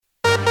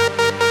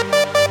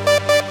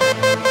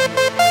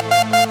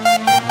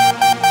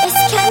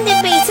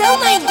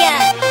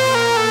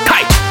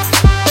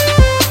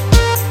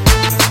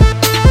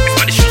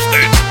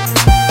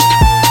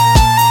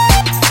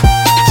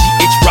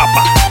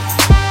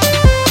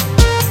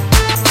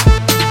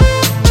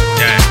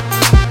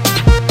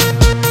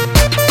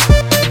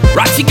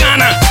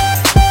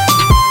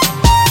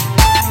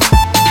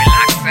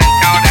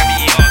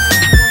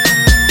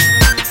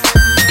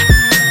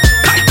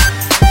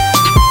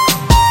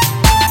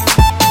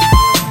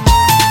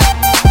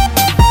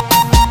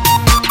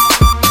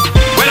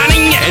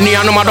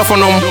Anuano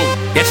Madofonom,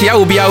 Yatia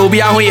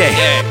Ubia Hoye.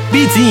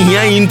 Beatz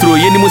here intro,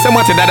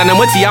 Yenimusamata Dada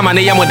Namoti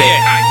Yamane Yamode.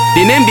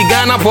 The name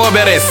began up for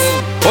Beres.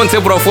 On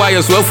Tebro Fire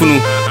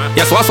Swafunu.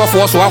 Yes, what's off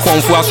was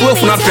Wafon for a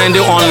Swafuna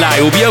trending online.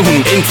 Ubia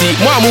Hun, Enti,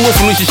 Mamu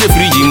Funisha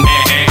Frigim.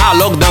 I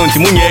lockdown to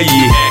Munya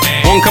ye.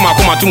 On come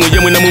to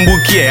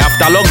Muyamunambuki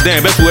after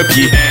lockdown, best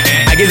weapon.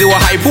 I guess they were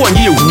hypo on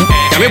you.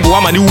 Yamebu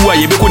Amani, who are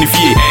you becoming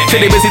fear? Say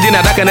they basically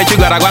attack and you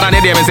got a guana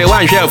and say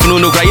one shelf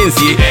no crying.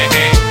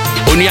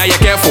 Only are you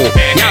careful?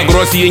 Nya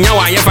grossi,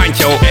 nyawa ye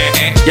fancho.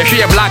 You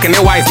share black and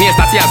white near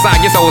Statia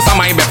Sagis or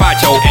some in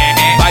Bepacho.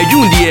 By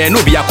June, dear, no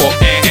biako.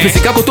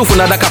 Pisikapo to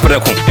Funada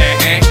Capraco.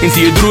 And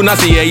see you drew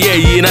Nasi a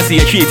year, Nasi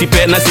a cheaty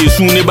pet, Nasi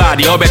soon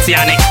body or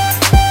Betiane.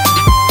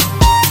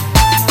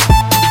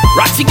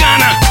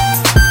 Ratigana.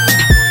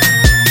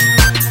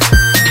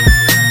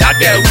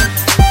 Dada Awu.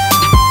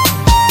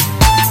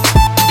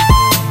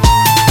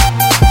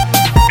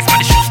 It's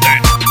my shoe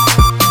stand.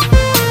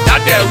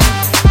 Dada Awu.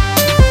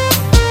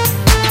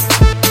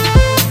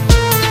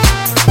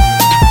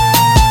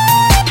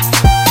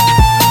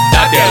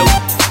 Dada Awu.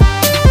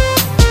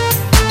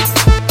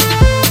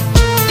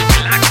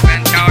 Relax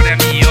and tell them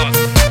yours.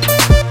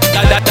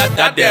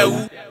 Dada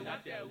Awu.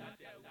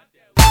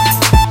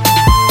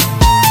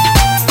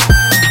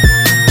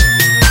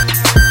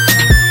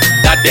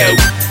 Dada Awu.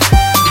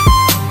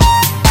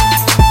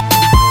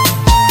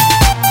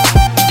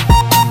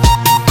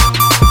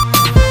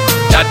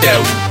 Dada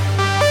Awu.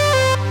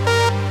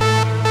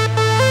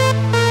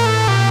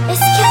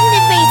 It's Khendi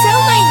Beatz,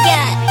 oh my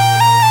god.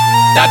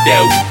 Dada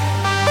Awu.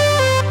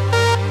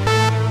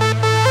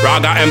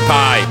 Raga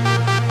Empire.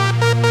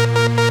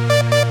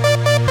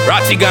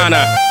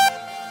 Ratigana.